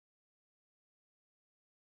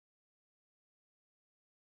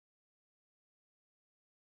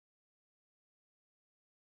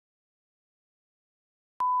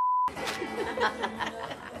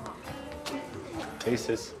Taste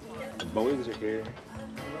this. The Boeings are here.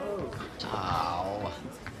 Oh.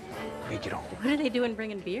 Make it home. What are they doing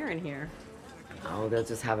bringing beer in here? Oh, they'll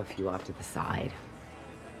just have a few off to the side.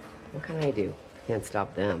 What can I do? Can't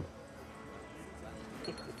stop them.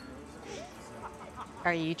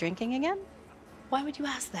 Are you drinking again? Why would you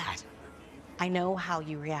ask that? I know how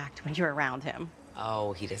you react when you're around him.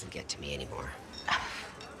 Oh, he doesn't get to me anymore.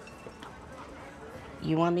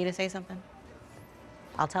 You want me to say something?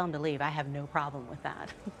 I'll tell him to leave. I have no problem with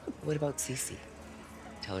that. What about Cece?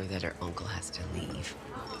 Tell her that her uncle has to leave.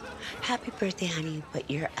 Happy birthday, honey, but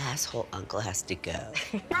your asshole uncle has to go.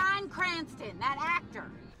 Bryan Cranston, that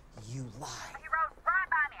actor. You lie. He rode right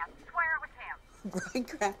by me. I swear it was him. Bryan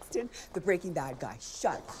Cranston, the Breaking Bad guy.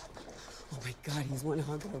 Shut up. Oh my God, he's one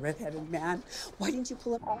hunk of a redheaded man. Why didn't you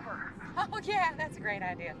pull him over? Oh, yeah, that's a great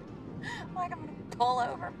idea. Like, I'm gonna pull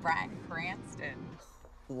over Bryan Cranston.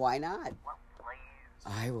 Why not? Well, please.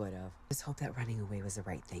 I would have. Just hope that running away was the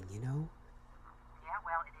right thing, you know? Yeah,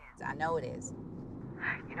 well, it is. I know it is.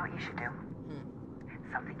 You know what you should do?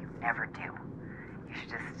 Something you never do. You should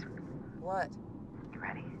just... What? You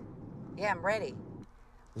ready? Yeah, I'm ready.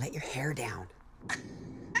 Let your hair down.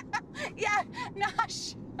 Yeah, no, I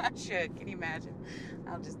should. Can you imagine?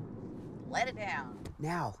 I'll just let it down.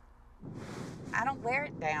 Now. I don't wear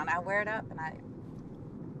it down. I wear it up, and I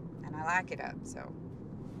like it up, so.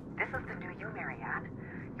 This is the new you, Marianne.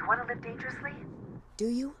 You want to live dangerously? Do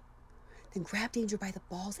you? Then grab danger by the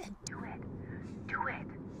balls and Do it. Do it.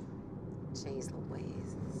 Jeez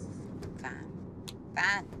Louise. Fine.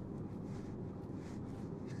 Fine.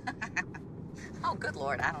 Oh, good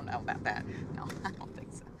Lord. I don't know about that. No, I don't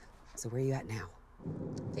think so. So where are you at now?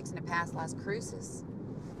 Fixing to pass Las Cruces.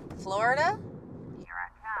 Florida? Here I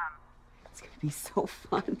come. It's gonna be so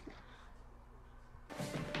fun.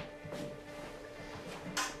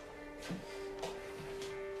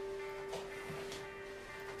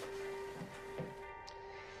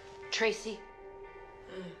 Tracy.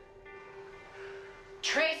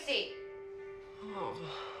 Tracy! Oh.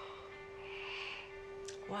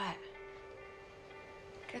 What?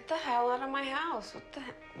 Get the hell out of my house.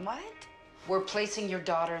 What? We're placing your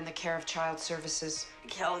daughter in the care of Child Services.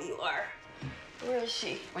 Hell you are. Where is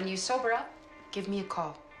she? When you sober up, give me a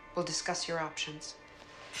call. We'll discuss your options.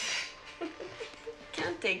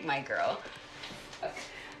 Can't take my girl.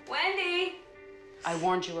 Wendy! I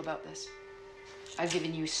warned you about this. I've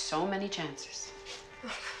given you so many chances.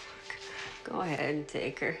 Go ahead and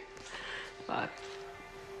take her. Fuck.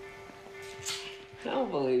 I don't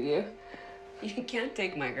believe you. You can't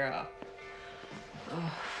take my girl.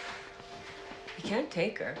 Oh. You can't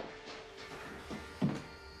take her.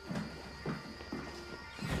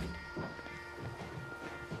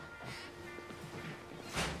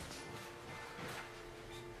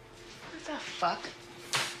 What the fuck?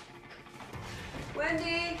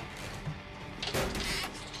 Wendy!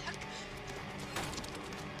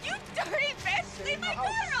 You dirty bitch! Leave my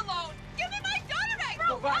daughter alone! Give me my daughter back!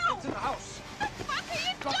 Go back into the house! What the fuck are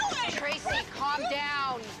you doing? Tracy, calm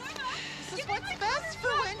down. This is what's best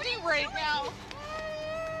for Wendy right now.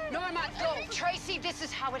 Norma, go. Tracy, this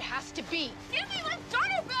is how it has to be. Give me my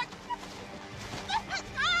daughter back! Fuck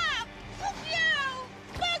you! Fuck you!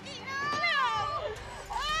 Fuck you, Norma!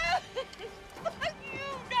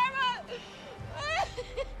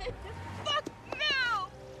 Fuck you!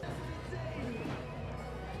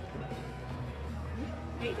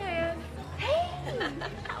 Hey, Dan. Hey!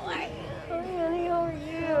 How are you? Hi, honey. How are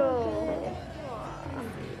you?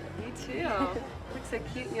 You too. Look so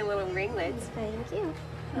cute in your little ringlets. Thank you.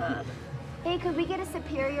 Hey, could we get a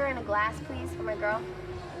superior and a glass, please, for my girl?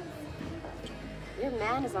 Your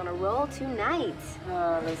man is on a roll tonight.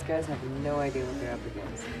 Oh, those guys have no idea what they're up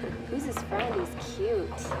against. Who's his friend? He's cute.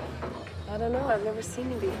 I don't know. I've never seen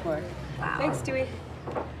him before. Wow. Thanks, Dewey.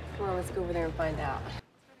 Come on, let's go over there and find out.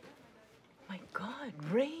 My God,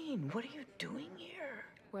 Rain, what are you doing here?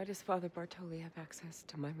 Why does Father Bartoli have access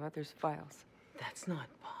to my mother's files? That's not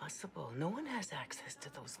possible. No one has access to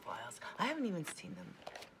those files. I haven't even seen them.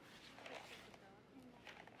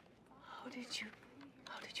 How did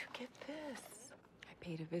you get this? I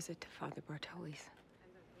paid a visit to Father Bartoli's.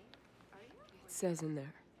 It says in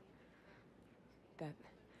there that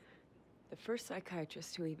the first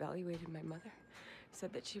psychiatrist who evaluated my mother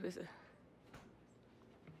said that she was a...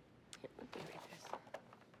 Here, let me read this.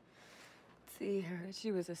 Let's see here.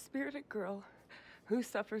 She was a spirited girl who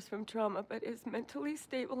suffers from trauma but is mentally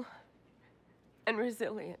stable and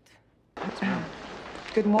resilient.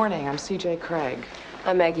 Good morning. I'm C.J. Craig.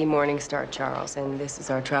 I'm Maggie Morningstar Charles, and this is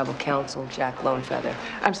our tribal council, Jack Lonefeather.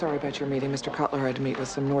 I'm sorry about your meeting. Mr. Cutler had to meet with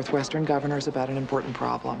some Northwestern governors about an important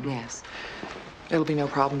problem. Yes. It'll be no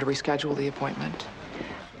problem to reschedule the appointment.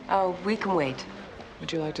 Oh, we can wait.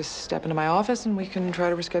 Would you like to step into my office and we can try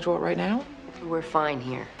to reschedule it right now? We're fine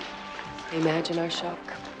here. Imagine our shock.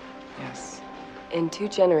 Yes. In 2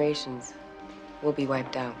 generations, we'll be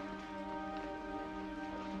wiped out.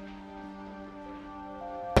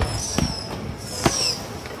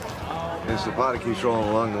 If Zapata keeps rolling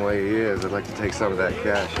along the way he is, I'd like to take some of that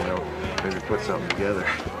cash, you know, maybe put something together.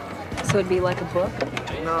 So it'd be like a book?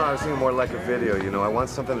 No, I was thinking more like a video, you know. I want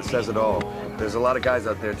something that says it all. There's a lot of guys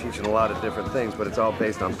out there teaching a lot of different things, but it's all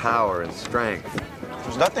based on power and strength.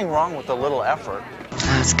 There's nothing wrong with a little effort.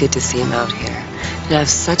 Oh, it's good to see him out here. And I have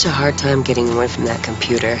such a hard time getting away from that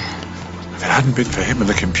computer. If it hadn't been for him and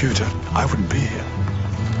the computer, I wouldn't be here.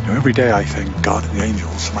 You know, every day I thank God and the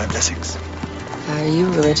angels for my blessings. Are you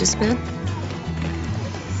a religious man?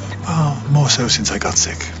 Oh, more so since I got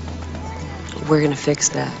sick. We're gonna fix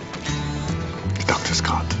that. The doctors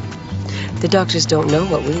can't. The doctors don't know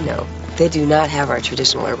what we know. They do not have our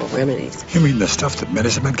traditional herbal remedies. You mean the stuff that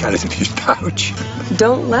medicine man carries in his pouch?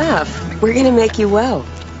 Don't laugh. We're gonna make you well.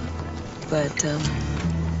 But,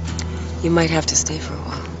 you might have to stay for a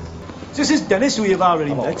while. This is Dennis, who you've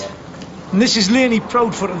already met. And this is Laney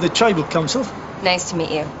Proudfoot of the Tribal Council. Nice to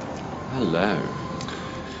meet you. Hello.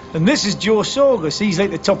 And this is Joe Sorgus. He's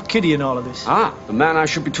like the top kiddie in all of this. Ah, the man I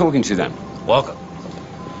should be talking to then. Welcome.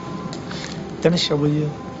 Dennis, shall we...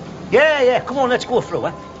 Yeah, come on, let's go through,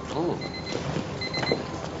 eh? Oh.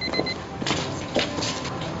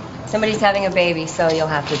 Somebody's having a baby, so you'll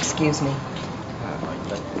have to excuse me.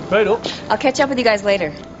 Right up. I'll catch up with you guys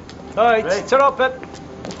later. All right, ta-ra, Pep.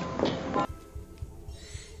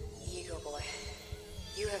 Ego boy,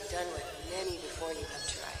 you have done what many before you have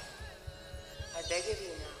tried. I beg of you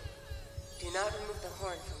now, do not remove the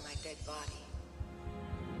horn from my dead body.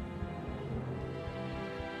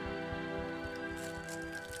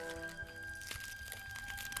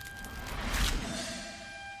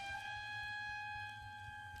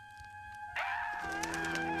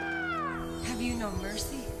 Have you no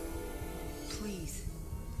mercy? Please,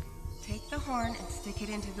 take the horn and stick it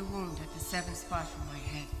into the wound at the 7th spot from my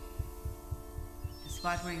head. The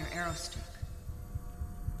spot where your arrow struck.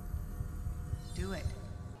 Do it.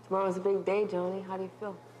 Tomorrow's a big day, Joni. How do you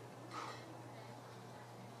feel?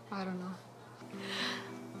 I don't know.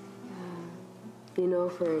 You know,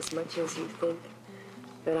 for as much as you think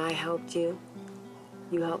that I helped you,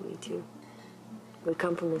 you helped me too. We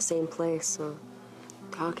come from the same place, so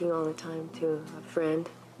talking all the time to a friend,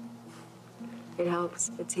 it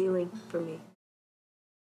helps. It's healing for me.